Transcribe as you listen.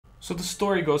So the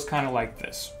story goes kind of like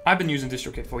this. I've been using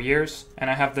DistroKid for years, and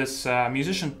I have this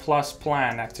Musician Plus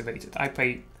plan activated. I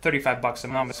pay 35 bucks a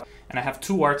month, and I have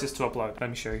 2 artists to upload. Let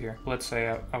me show you here. Let's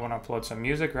say I want to upload some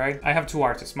music, right? I have 2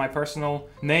 artists, my personal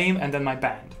name and then my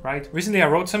band, right? Recently I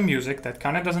wrote some music that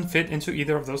kind of doesn't fit into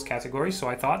either of those categories, so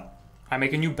I thought, I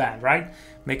make a new band, right?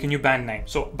 Make a new band name.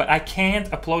 So, but I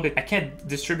can't upload it, I can't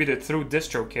distribute it through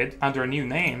DistroKid under a new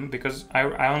name because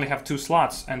I only have 2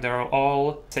 slots and they're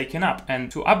all taken up. And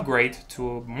to upgrade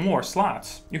to more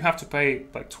slots, you have to pay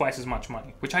like twice as much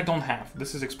money, which I don't have.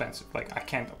 This is expensive. Like I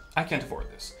can't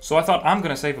afford this. So I thought I'm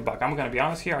gonna save a buck. I'm gonna be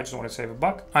honest here, I just want to save a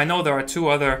buck. I know there are 2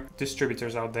 other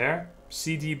distributors out there,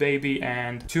 CD Baby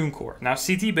and TuneCore. Now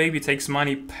CD Baby takes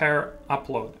money per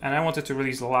upload, and I wanted to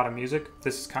release a lot of music.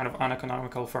 This is kind of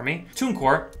uneconomical for me.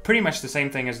 TuneCore, pretty much the same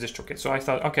thing as DistroKid. So I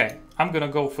thought, okay, I'm gonna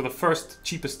go for the first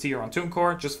cheapest tier on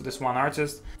TuneCore, just for this one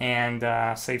artist, and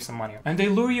save some money. And they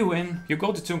lure you in, you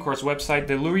go to TuneCore's website,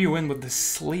 they lure you in with this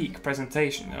sleek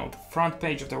presentation. You know, the front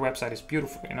page of their website is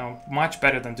beautiful, you know, much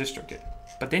better than DistroKid.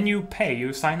 But then you pay,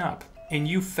 you sign up, and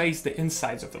you face the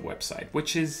insides of the website,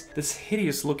 which is this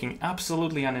hideous looking,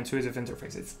 absolutely unintuitive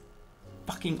interface. It's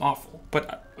fucking awful.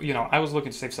 But, you know, I was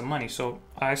looking to save some money, so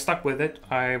I stuck with it.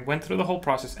 I went through the whole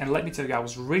process, and let me tell you, I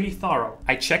was really thorough.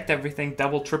 I checked everything,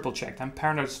 double, triple checked. I'm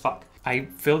paranoid as fuck. I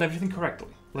filled everything correctly.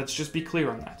 Let's just be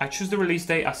clear on that. I choose the release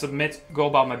day, I submit, go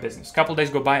about my business. Couple days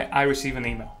go by, I receive an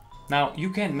email. Now, you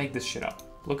can't make this shit up.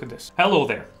 Look at this. Hello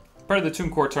there. Per the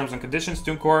TuneCore terms and conditions,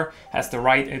 TuneCore has the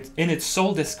right in its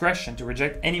sole discretion to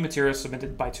reject any material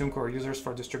submitted by TuneCore users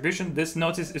for distribution. This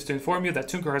notice is to inform you that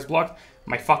TuneCore has blocked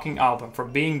my fucking album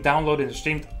from being downloaded and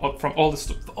streamed from all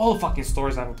the fucking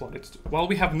stores I've uploaded to. While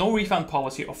we have no refund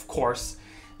policy, of course,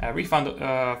 refund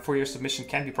for your submission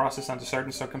can be processed under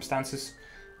certain circumstances,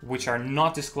 which are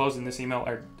not disclosed in this email,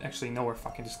 are actually nowhere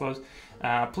fucking disclosed.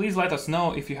 Please let us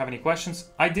know if you have any questions.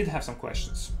 I did have some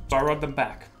questions, so I wrote them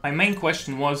back. My main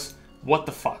question was, what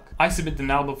the fuck? I submitted an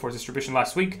album for distribution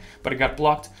last week, but it got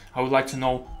blocked. I would like to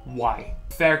know why.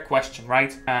 Fair question,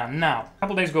 right? Now, a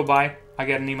couple days go by, I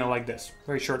get an email like this.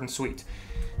 Very short and sweet.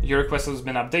 Your request has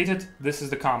been updated. This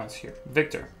is the comments here.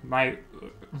 Victor, my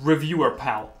reviewer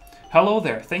pal. Hello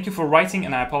there. Thank you for writing,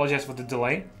 and I apologize for the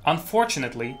delay.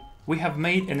 Unfortunately, we have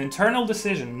made an internal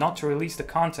decision not to release the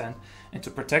content and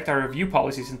to protect our review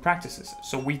policies and practices,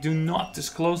 so we do not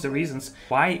disclose the reasons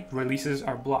why releases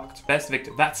are blocked. Best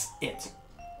Victor, that's it.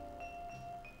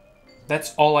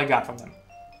 That's all I got from them.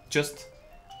 Just,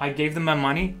 I gave them my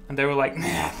money, and they were like,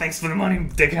 nah, thanks for the money,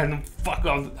 dickhead, fuck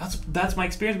off. That's my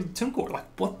experience with TuneCore.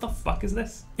 Like, what the fuck is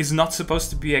this? It's not supposed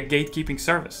to be a gatekeeping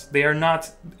service. They are not,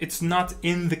 it's not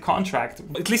in the contract.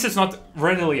 At least it's not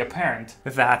readily apparent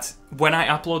that when I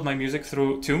upload my music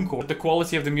through TuneCore, the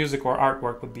quality of the music or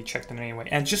artwork would be checked in any way.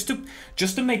 And just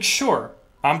to make sure,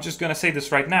 I'm just gonna say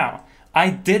this right now,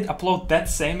 I did upload that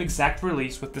same exact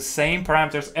release with the same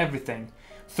parameters, everything,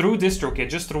 through DistroKid,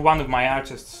 just through one of my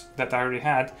artists that I already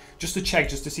had, just to check,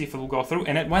 just to see if it will go through,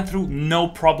 and it went through no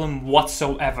problem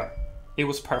whatsoever. It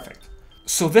was perfect.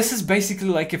 So this is basically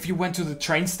like if you went to the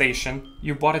train station,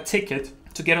 you bought a ticket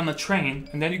to get on a train,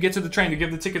 and then you get to the train, you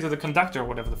give the ticket to the conductor or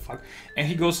whatever the fuck, and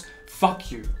he goes, fuck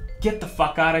you, get the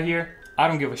fuck out of here, I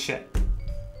don't give a shit.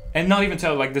 And not even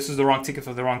tell like this is the wrong ticket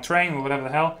for the wrong train or whatever the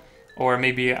hell. Or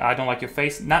maybe I don't like your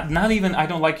face. Not even I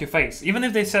don't like your face. Even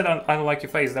if they said I don't like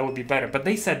your face, that would be better. But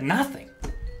they said nothing.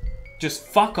 Just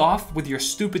fuck off with your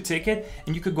stupid ticket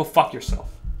and you could go fuck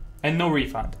yourself. And no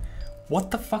refund.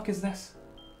 What the fuck is this?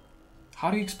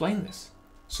 How do you explain this?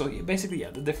 So basically,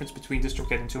 yeah, the difference between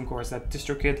DistroKid and TuneCore is that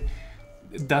DistroKid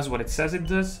does what it says it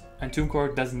does, and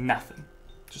TuneCore does nothing.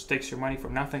 Just takes your money for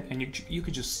nothing, and you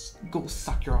could just go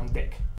suck your own dick.